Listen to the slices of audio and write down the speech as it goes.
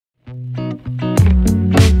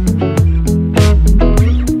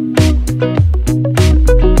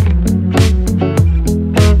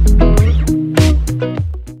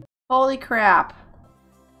crap.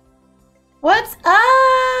 What's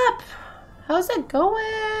up? How's it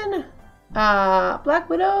going? Black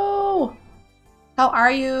Widow. How are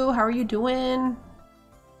you? How are you doing?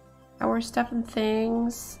 How are stuff and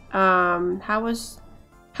things? How was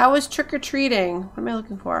trick-or-treating? What am I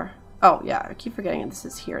looking for? Oh, yeah, I keep forgetting this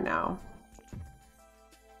is here now.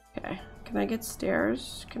 Okay, can I get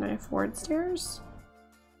stairs? Can I afford stairs?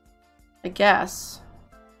 I guess.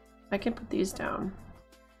 I can put these down.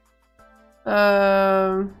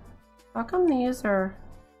 How come these are...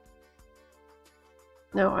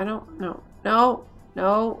 No, I don't know. No,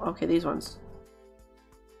 no. Okay, these ones.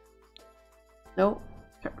 Nope.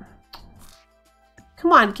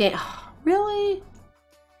 Come on, game. Really?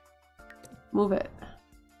 Move it.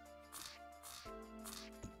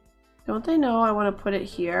 Don't they know I want to put it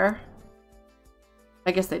here?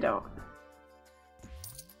 I guess they don't.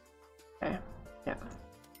 Okay. Yeah.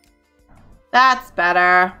 That's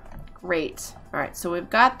better. Great. Alright, so we've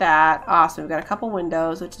got that. Awesome. We've got a couple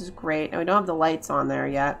windows, which is great. And we don't have the lights on there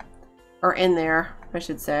yet. Or in there, I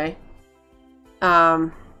should say.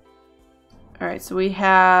 Alright, so we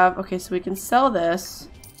have... Okay, so we can sell this.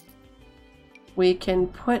 We can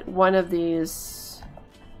put one of these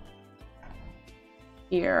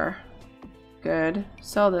here. Good.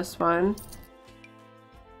 Sell this one.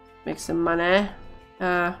 Make some money.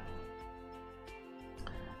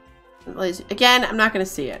 Again, I'm not going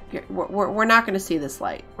to see it. We're not going to see this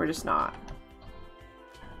light. We're just not.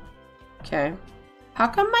 Okay. How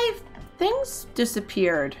come my things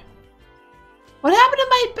disappeared? What happened to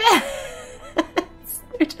my beds?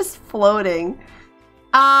 They're just floating.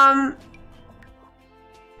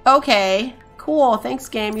 Okay. Cool. Thanks,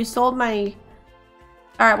 game. You sold my...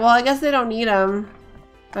 Alright, well, I guess they don't need them.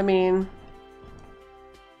 I mean...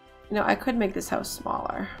 You know, I could make this house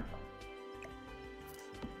smaller.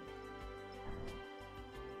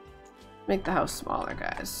 Make the house smaller,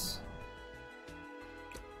 guys.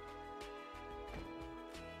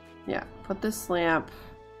 Yeah, put this lamp.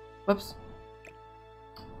 Whoops.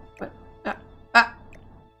 What?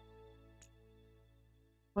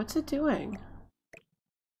 What's it doing?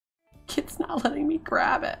 It's not letting me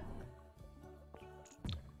grab it.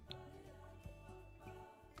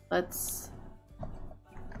 Let's...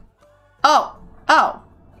 Oh! Oh!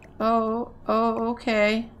 Oh,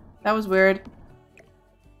 okay. That was weird.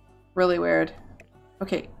 Really weird.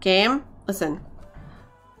 Okay, game, listen.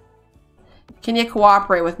 Can you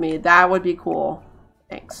cooperate with me? That would be cool.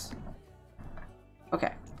 Thanks.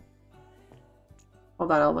 Okay.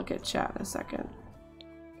 Hold on, I'll look at chat in a second.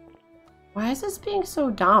 Why is this being so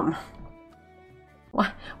dumb?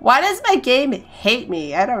 Why does my game hate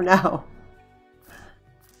me? I don't know.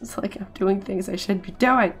 It's like I'm doing things I shouldn't be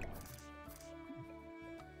doing.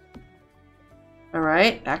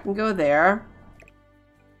 Alright, that can go there.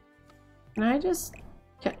 Can I just...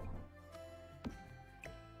 Okay.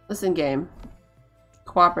 Listen, game.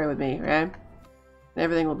 Cooperate with me, right? And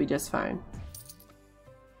everything will be just fine.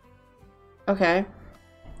 Okay.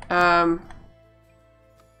 Oh.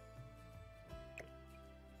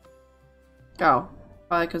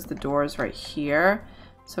 Probably because the door is right here.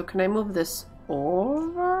 So can I move this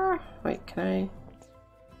over? Wait, can I...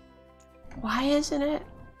 Why isn't it?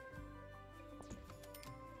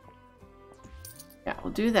 Yeah,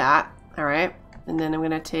 we'll do that. Alright. And then I'm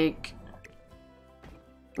going to take...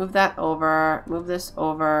 Move that over. Move this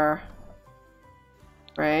over.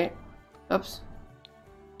 Right? Oops.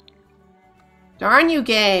 Darn you,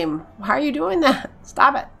 game! Why are you doing that?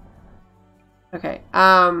 Stop it. Okay.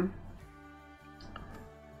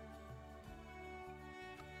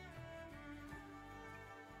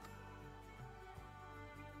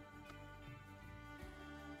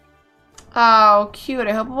 Oh, cute.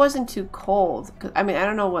 I hope it wasn't too cold. 'Cause, I mean, I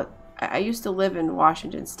don't know what... I used to live in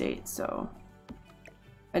Washington State, so...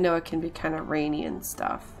 I know it can be kind of rainy and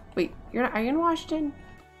stuff. Wait, are you in Washington?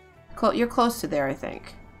 You're close to there, I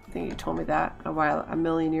think. I think you told me that a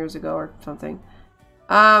million years ago or something.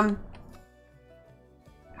 How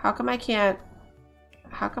come I can't...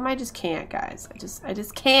 How come I just can't, guys? I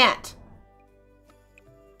just can't!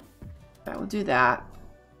 Alright, we'll do that.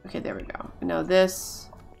 Okay, there we go. Now this...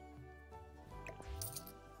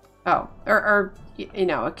 Oh, or you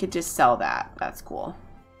know, it could just sell that. That's cool.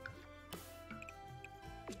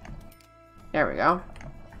 There we go.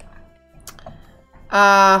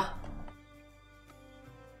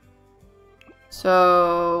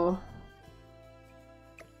 So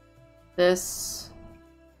this,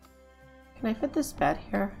 can I fit this bed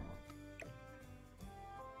here?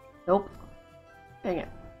 Nope. Dang it.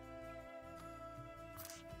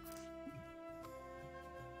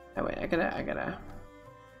 Oh wait, I gotta.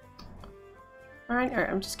 Alright,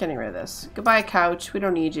 I'm just getting rid of this. Goodbye, couch. We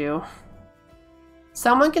don't need you.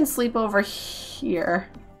 Someone can sleep over here.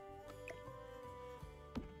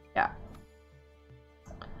 Yeah.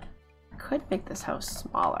 I could make this house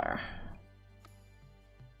smaller.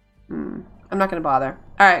 I'm not gonna bother.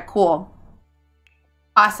 Alright, cool.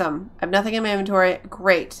 Awesome. I have nothing in my inventory.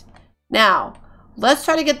 Great. Now, let's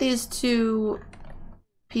try to get these two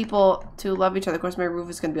people to love each other. Of course, my roof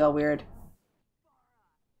is gonna be all weird.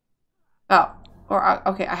 Oh. Or,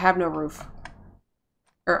 okay, I have no roof.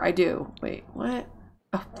 Or I do. Wait, what?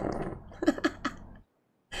 Oh.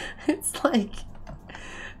 It's like,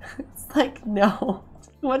 no.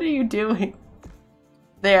 What are you doing?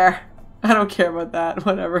 There. I don't care about that.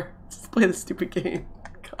 Whatever. Just play the stupid game.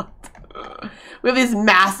 God. We have these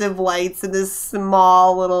massive lights in this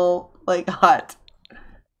small little, like, hut.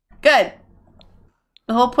 Good.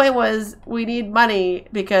 The whole point was we need money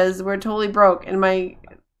because we're totally broke and my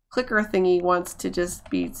clicker thingy wants to just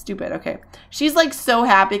be stupid. Okay. She's like so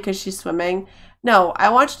happy because she's swimming. No, I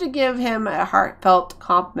want you to give him a heartfelt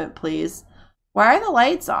compliment, please. Why are the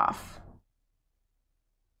lights off?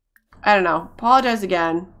 I don't know. Apologize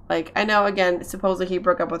again. Like, I know, again, supposedly he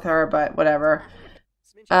broke up with her, but whatever.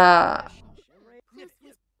 Oh,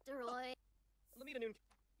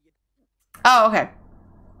 okay.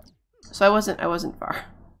 So I wasn't far.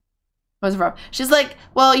 She's like,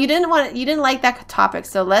 well, you didn't like that topic,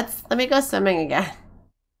 so let me go swimming again.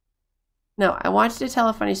 No, I want you to tell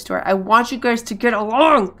a funny story. I want you guys to get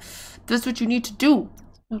along. That's what you need to do.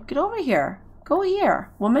 No, get over here. Go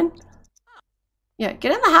here, woman. Yeah,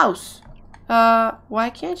 get in the house.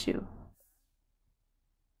 Why can't you?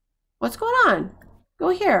 What's going on? Go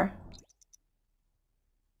here.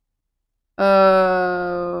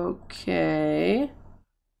 Okay.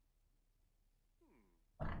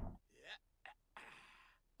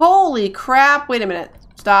 Holy crap. Wait a minute.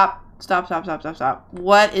 Stop.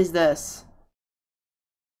 What is this?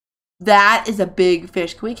 That is a big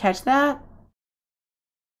fish. Can we catch that?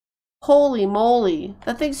 Holy moly.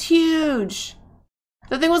 That thing's huge.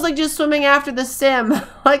 The thing was like just swimming after the sim.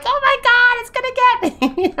 Like, oh my god, it's gonna get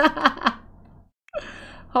me.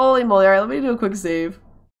 Holy moly. Alright, let me do a quick save.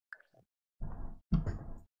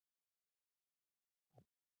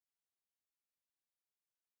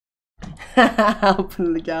 I'll put it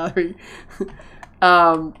in the gallery.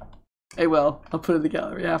 I will. I'll put it in the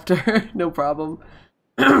gallery after. No problem.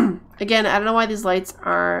 Again, I don't know why these lights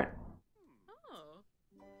aren't.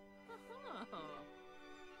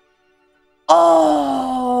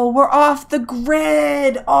 Oh, we're off the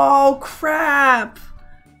grid. Oh, crap.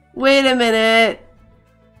 Wait a minute.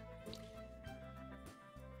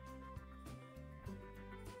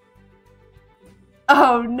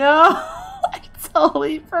 Oh, no. I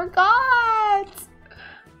totally forgot.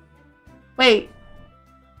 Wait.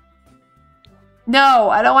 No,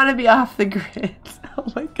 I don't want to be off the grid. Oh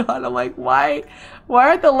my god, I'm like, why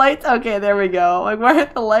aren't the lights? Okay, there we go. Like, why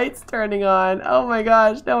aren't the lights turning on? Oh my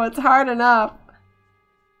gosh, no, it's hard enough.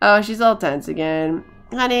 Oh, she's all tense again.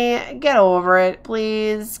 Honey, get over it,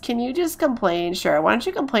 please. Can you just complain? Sure, why don't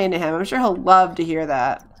you complain to him? I'm sure he'll love to hear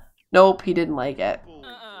that. Nope, he didn't like it.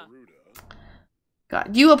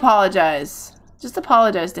 God, you apologize. Just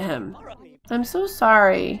apologize to him. I'm so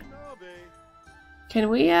sorry. Can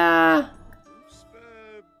we,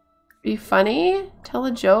 be funny? Tell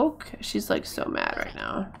a joke? She's like so mad right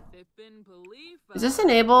now. Is this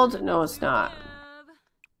enabled? No, it's not.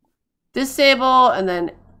 Disable and then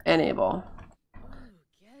enable.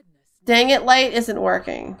 Dang it, light isn't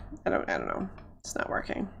working. I don't know. It's not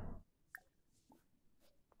working.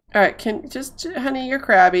 Alright, honey, you're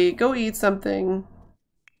crabby. Go eat something.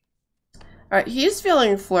 Alright, he's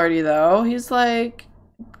feeling flirty though. He's like,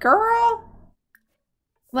 girl,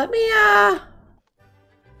 let me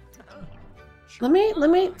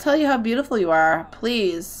tell you how beautiful you are,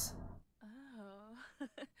 please.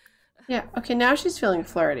 Yeah, okay, now she's feeling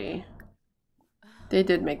flirty. They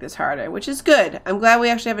did make this harder, which is good. I'm glad we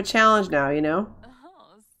actually have a challenge now, you know?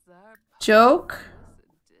 Joke.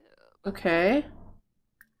 Okay.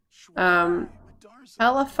 Tell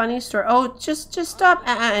a funny story. Oh, just stop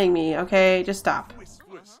ah-ahing me, okay? Just stop.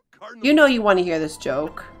 You know you want to hear this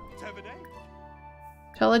joke.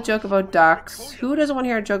 Tell a joke about ducks. Who doesn't want to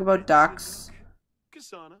hear a joke about ducks?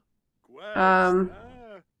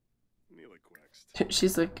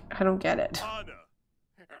 She's like, I don't get it.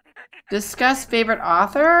 Discuss favorite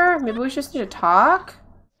author? Maybe we just need to talk?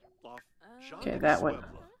 Okay, that one.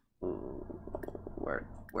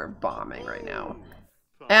 We're bombing right now.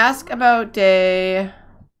 Ask about day.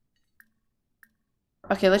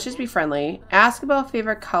 Okay, let's just be friendly. Ask about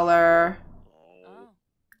favorite color.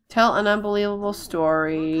 Tell an unbelievable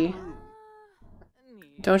story.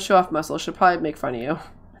 Don't show off muscle. She'll probably make fun of you.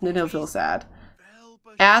 And then he'll feel sad.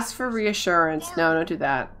 Ask for reassurance. No, don't do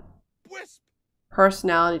that.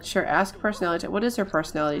 Personality. Sure, ask personality type. What is her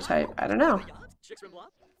personality type? I don't know.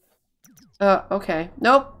 Okay.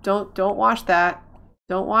 Nope. Don't wash that.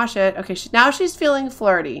 Don't wash it. Okay, now she's feeling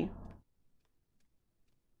flirty.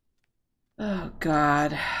 Oh,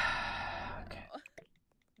 God. Okay.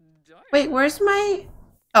 Wait, where's my...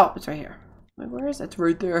 Oh, it's right here. Wait, where is it? It's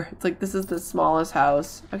right there. It's like, this is the smallest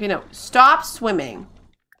house. Okay, no. Stop swimming.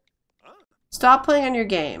 Stop playing on your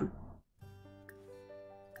game.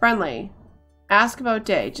 Friendly. Ask about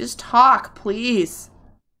day. Just talk, please.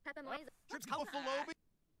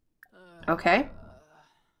 Okay.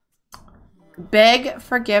 Beg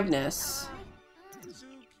forgiveness.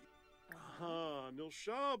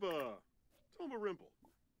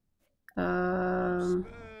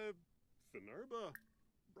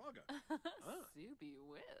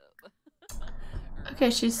 Okay,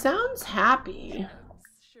 she sounds happy.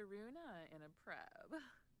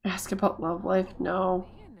 Ask about love life? No.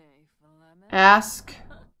 Ask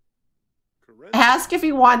if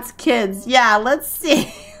he wants kids. Yeah, let's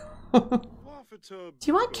see. Do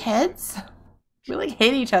you want kids? We like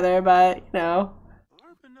hate each other, but you know.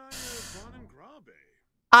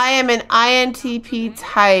 I am an INTP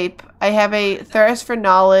type. I have a thirst for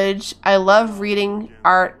knowledge. I love reading,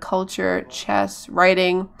 art, culture, chess,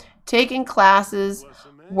 writing, taking classes,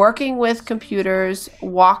 working with computers,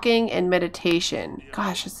 walking, and meditation.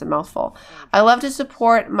 Gosh, it's a mouthful. I love to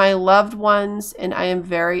support my loved ones, and I am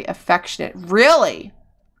very affectionate. Really?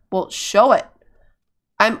 Well, show it.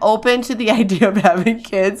 I'm open to the idea of having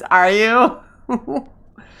kids. Are you?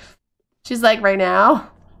 She's like, right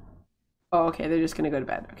now? Oh, okay. They're just going to go to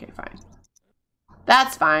bed. Okay, fine.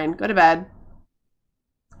 That's fine. Go to bed.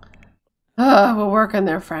 We'll work on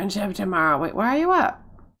their friendship tomorrow. Wait, why are you up?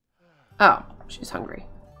 Oh, she's hungry.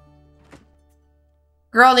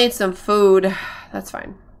 Girl needs some food. That's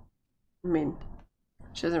fine. I mean,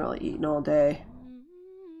 she hasn't really eaten all day.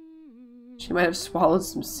 She might have swallowed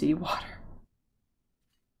some seawater.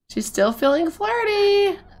 She's still feeling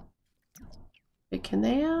flirty. Wait, can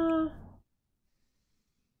they,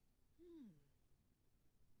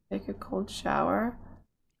 take a cold shower?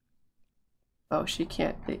 Oh, she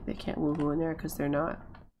can't, they can't woo-woo in there because they're not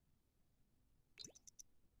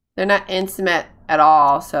intimate at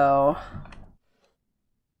all, so.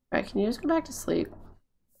 Alright, can you just go back to sleep?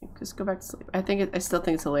 Just go back to sleep. I still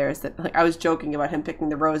think it's hilarious that, like, I was joking about him picking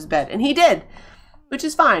the rose bed, and he did, which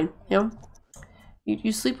is fine, you know?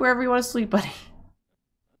 You sleep wherever you want to sleep, buddy.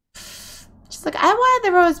 She's like, I wanted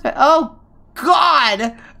the rose bed. Oh,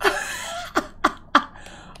 God!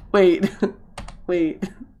 Wait. Wait.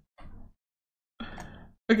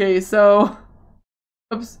 Okay, so...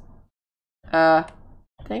 Oops. Dang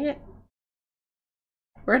it.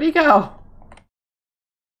 Where'd he go?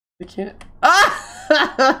 I can't...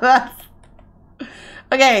 Ah!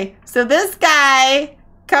 Okay, so this guy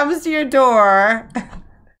comes to your door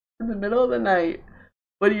in the middle of the night.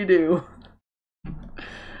 What do?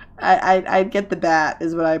 I'd get the bat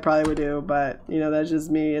is what I probably would do, but you know, that's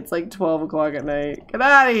just me. It's like 12 o'clock at night. Get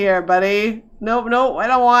out of here, buddy. Nope, nope, I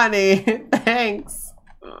don't want any. Thanks.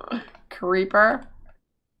 Creeper.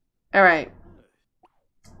 All right.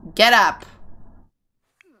 Get up.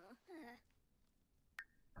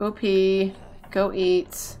 Go pee. Go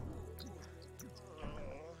eat.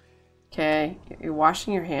 Okay, you're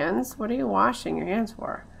washing your hands? What are you washing your hands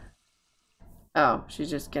for? Oh, she's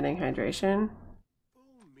just getting hydration.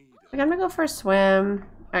 Like, I'm gonna go for a swim.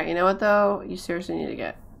 Alright, you know what though? You seriously need to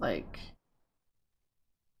get, like...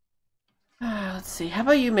 let's see, how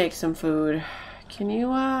about you make some food? Can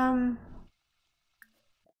you,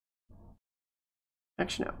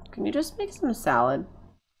 Actually, no. Can you just make some salad?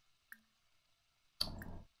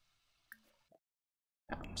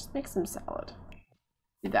 Yeah, just make some salad.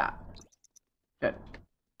 Do that. Good.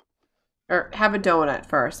 Or have a donut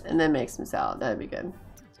first and then make some salad. That'd be good.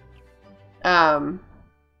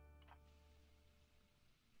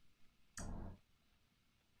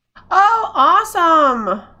 Oh,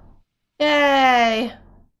 awesome! Yay!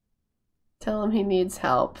 Tell him he needs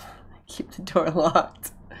help. Keep the door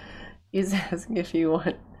locked. He's asking if you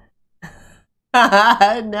want... No,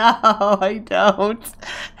 I don't.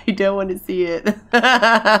 I don't want to see it.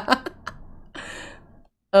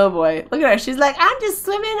 Oh boy, look at her. She's like, I'm just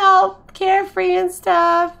swimming all carefree and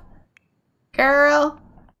stuff. Girl,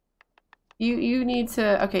 you need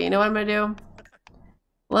to... Okay, you know what I'm gonna do?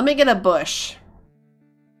 Let me get a bush.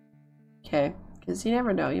 Okay, because you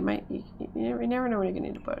never know. You never know when you're gonna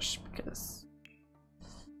need a bush, because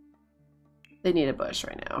they need a bush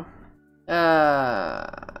right now.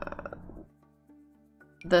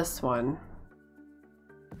 this one.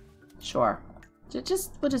 Sure. We'll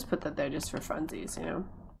just put that there just for funsies, you know?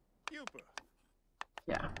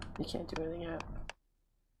 Yeah, you can't do anything yet.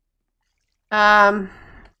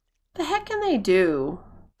 The heck can they do?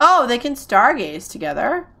 Oh, they can stargaze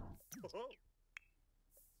together.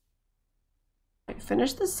 Right,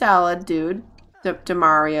 finish the salad, dude.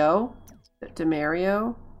 Mario.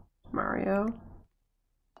 Mario.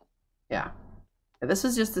 Yeah. This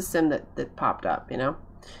was just the sim that popped up, you know?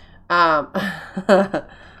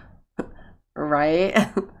 Right?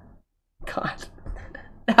 God.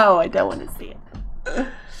 No, I don't want to see it.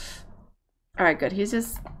 Alright, good. He's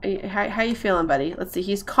just... How you feeling, buddy? Let's see.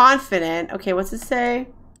 He's confident. Okay, what's it say?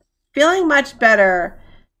 Feeling much better.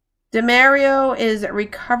 Demario is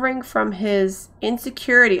recovering from his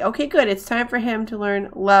insecurity. Okay, good. It's time for him to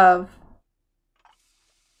learn love.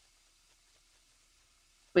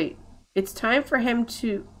 Wait. It's time for him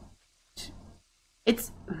to...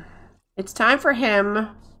 It's time for him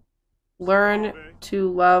learn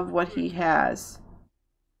to love what he has.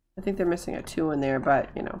 I think they're missing a 2 in there, but,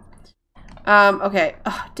 you know. Okay.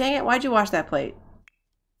 Oh, dang it. Why'd you wash that plate?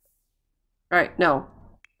 Alright, no.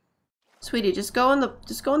 Sweetie, just go in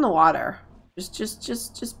the water.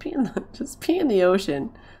 Just pee in the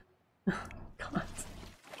ocean. God.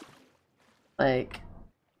 Like,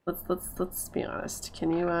 let's be honest.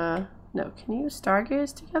 Can you no, can you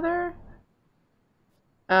stargaze together?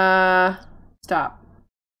 Stop.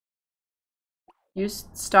 You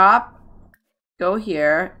stop. Go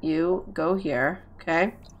here. You go here.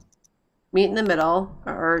 Okay. Meet in the middle.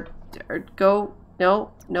 Or go.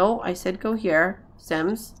 No, I said go here.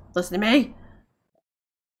 Sims, listen to me.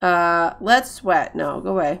 Let's sweat. No,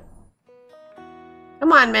 go away.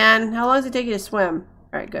 Come on, man. How long does it take you to swim?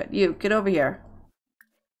 Alright, good. You, get over here.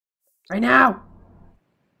 Right now.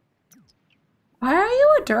 Why are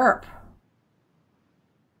you a derp?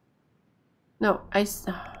 No,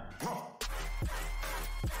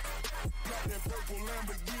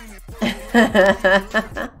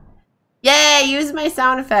 Yay! Use my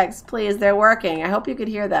sound effects, please. They're working. I hope you could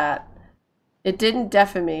hear that. It didn't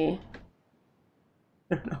deafen me.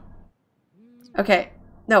 I don't know. Okay.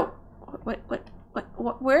 No. What?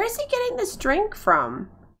 Where is he getting this drink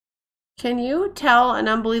from? Can you tell an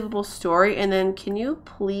unbelievable story? And then can you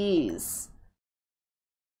please...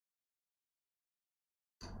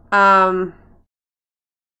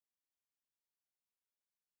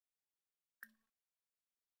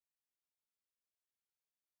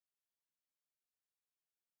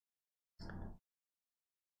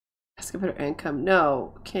 Ask about her income.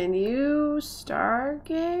 No. Can you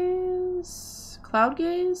stargaze? Cloud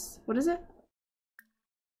gaze? What is it?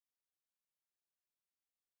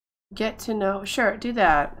 Get to know. Sure, do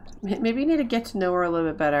that. Maybe you need to get to know her a little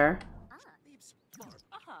bit better.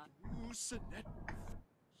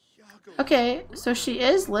 Okay, so she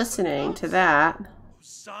is listening to that.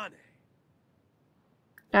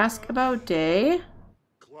 Ask about day.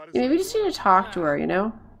 Maybe we just need to talk to her, you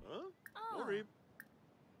know?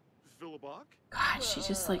 God, she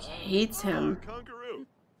just like hates him.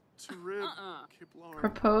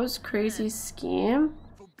 Propose crazy scheme.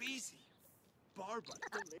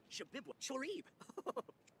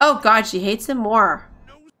 Oh God, she hates him more.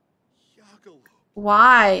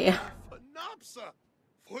 Why?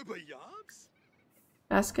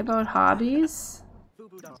 Ask about hobbies.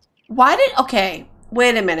 Why did... Okay,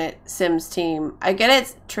 wait a minute, Sims team. I get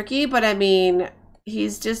it's tricky, but I mean,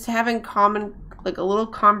 he's just having like a little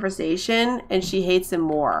conversation and she hates him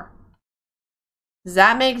more. Does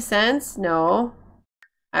that make sense? No,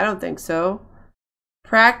 I don't think so.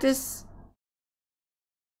 Practice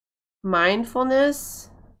mindfulness.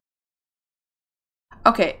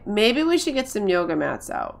 Okay, maybe we should get some yoga mats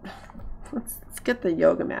out. Let's get the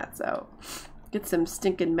yoga mats out. Get some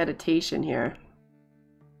stinking meditation here.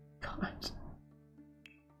 God.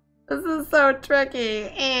 This is so tricky.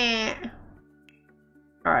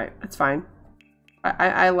 Alright, that's fine.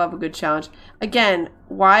 I love a good challenge. Again,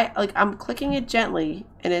 why? Like, I'm clicking it gently,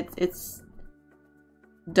 and it's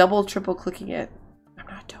double, triple clicking it. I'm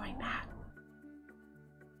not doing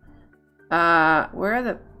that. Where are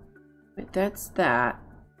the... Wait, that's that.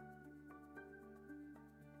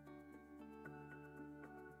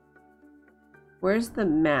 Where's the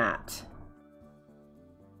mat?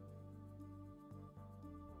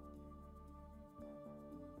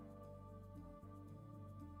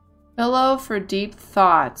 Pillow for deep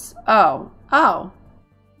thoughts. Oh.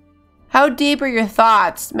 How deep are your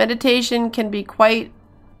thoughts? Meditation can be quite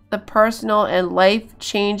the personal and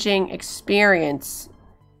life-changing experience.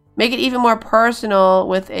 Make it even more personal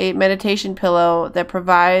with a meditation pillow that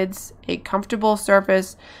provides a comfortable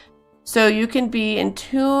surface So you can be in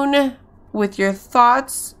tune with your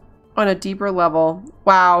thoughts on a deeper level.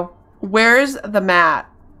 Wow. Where's the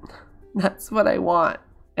mat? That's what I want.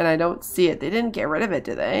 And I don't see it. They didn't get rid of it,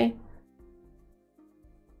 did they?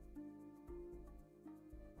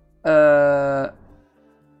 Yeah,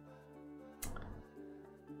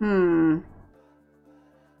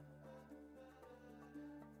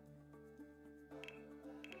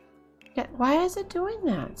 why is it doing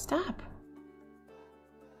that? Stop.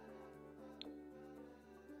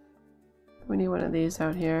 We need one of these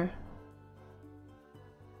out here.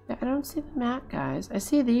 Yeah, I don't see the mat, guys. I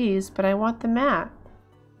see these, but I want the mat.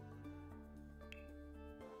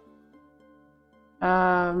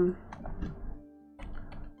 Oh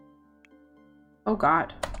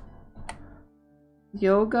God.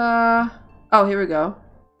 Yoga. Oh, here we go.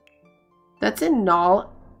 That's in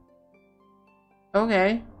null.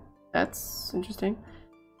 Okay. That's interesting.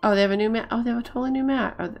 Oh, they have a new mat. Oh, they have a totally new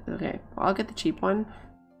mat. Oh, okay. Well, I'll get the cheap one.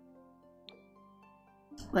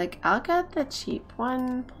 Like, I'll get the cheap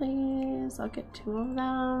one, please. I'll get 2 of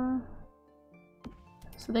them.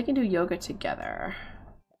 So they can do yoga together.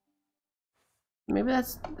 Maybe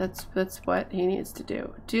that's what he needs to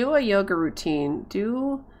do. Do a yoga routine.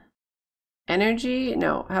 Do energy.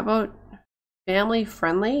 No, how about family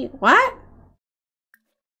friendly? What?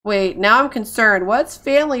 Wait, now I'm concerned. What's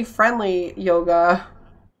family friendly yoga?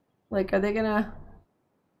 Like, are they gonna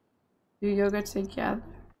do yoga together?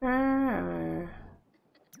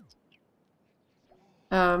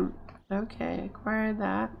 Okay, acquire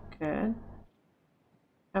that. Good.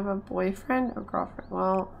 Have a boyfriend or girlfriend?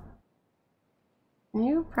 Well, can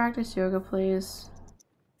you practice yoga, please?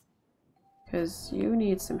 Because you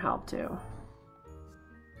need some help too.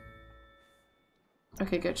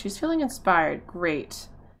 Okay, good. She's feeling inspired. Great.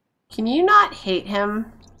 Can you not hate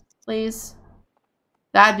him, please?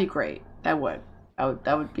 That'd be great. That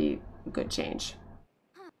would be a good change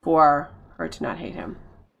for her to not hate him.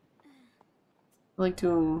 I like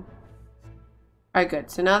doing. Alright,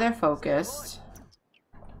 good. So now they're focused.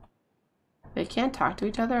 They can't talk to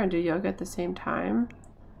each other and do yoga at the same time.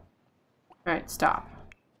 Alright, stop.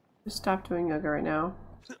 Just stop doing yoga right now.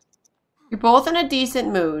 You're both in a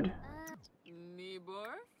decent mood.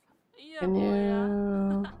 Can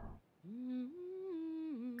you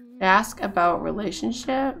ask about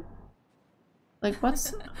relationship? Like,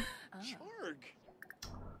 what's...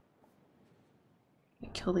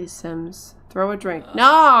 Kill these Sims. Throw a drink.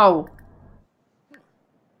 No!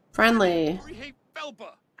 Friendly.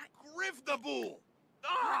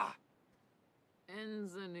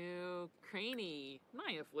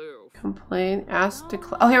 Complain. Ask to...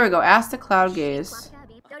 Oh, here we go. Ask to cloud gaze.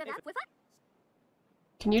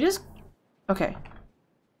 Can you just... Okay.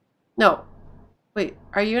 No. Wait.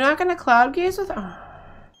 Are you not gonna cloud gaze with... Oh.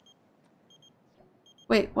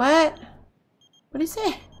 Wait, what? What did he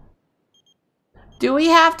say? Do we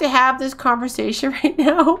have to have this conversation right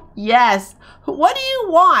now? Yes. What do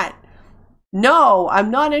you want? No,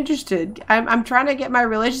 I'm not interested. I'm trying to get my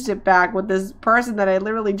relationship back with this person that I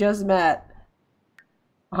literally just met.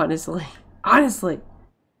 Honestly. Honestly.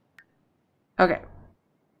 Okay.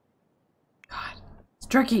 God. It's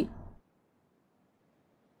tricky.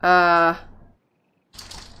 Can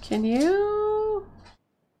you?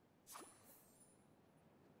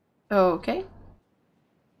 Okay.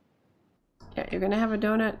 Yeah, you're gonna have a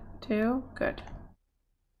donut too? Good.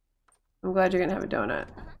 I'm glad you're gonna have a donut.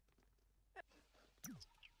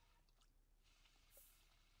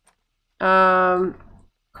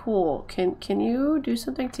 Cool. Can you do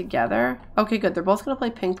something together? Okay, good. They're both gonna play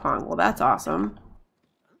ping pong. Well, that's awesome.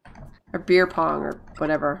 Or beer pong or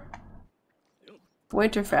whatever.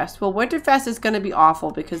 Winterfest. Well, Winterfest is gonna be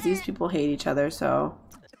awful because these people hate each other, so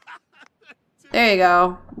there you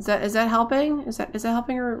go. Is that helping? Is that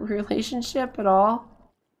helping a relationship at all?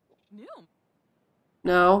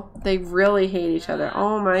 No, they really hate each other.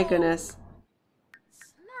 Oh my goodness.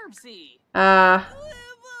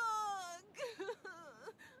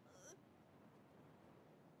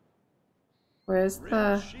 Where's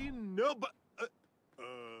the...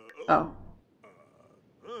 Oh.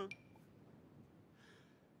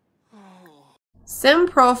 Sim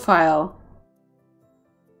profile.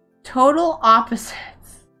 Total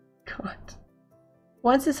opposites. God.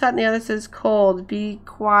 One says hot and the other says cold. Be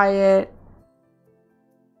quiet.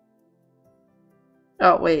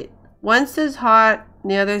 Oh, wait. One says hot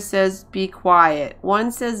and the other says be quiet.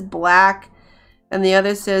 One says black and the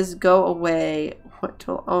other says go away. What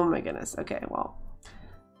tool? Oh my goodness. Okay, well.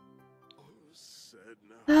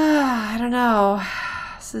 I don't know.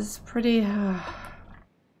 This is pretty...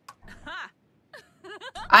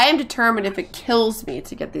 I am determined if it kills me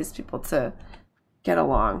to get these people to get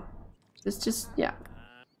along. This just, yeah.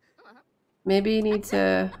 Maybe you need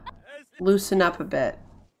to loosen up a bit.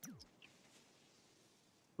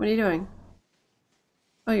 What are you doing?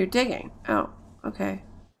 Oh, you're digging. Oh, okay.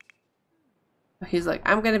 He's like,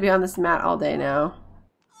 I'm gonna be on this mat all day now.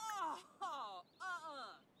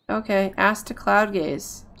 Okay, ask to cloud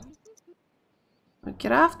gaze.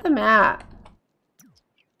 Get off the mat.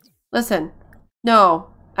 Listen. No.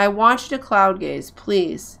 I want you to cloud gaze,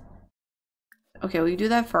 please. Okay, well, you do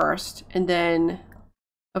that first, and then...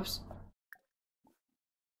 Oops.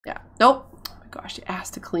 Yeah. Nope. Oh my gosh, you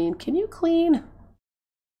asked to clean. Can you clean?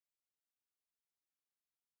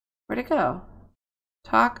 Where'd it go?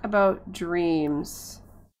 Talk about dreams.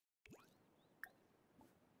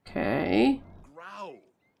 Okay. Growl.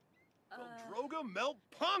 Droga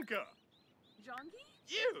Melponka. Jongi?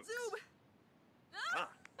 You. Zoob. Ah.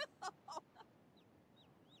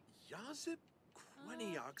 Yazip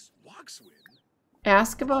Queniox Waxwin.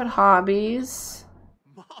 Ask about hobbies.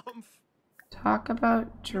 Mom. Talk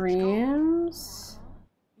about dreams.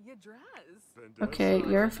 You dress. Okay,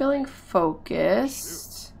 you're feeling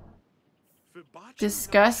focused.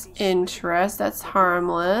 Discuss interest. That's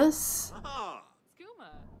harmless. Ah. Skooma.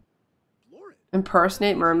 Florid.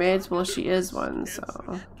 Impersonate mermaids. Well, she is one, so.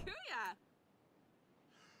 Kuya.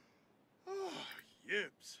 Oh,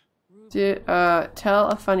 yips. Tell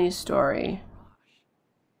a funny story.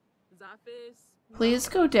 Zaphis. Please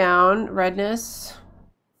go down. Redness.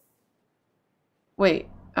 Wait.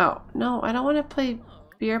 Oh, no, I don't want to play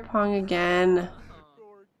beer pong again.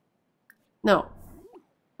 No.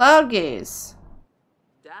 Cloud gaze.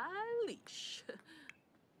 Dalish.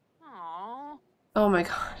 Aww. Oh my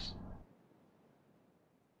gosh.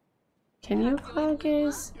 Can you cloud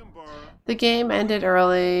gaze? The game ended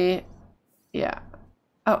early. Yeah.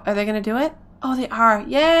 Oh, are they gonna do it? Oh, they are.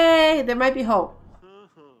 Yay! There might be hope.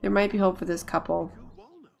 There might be hope for this couple.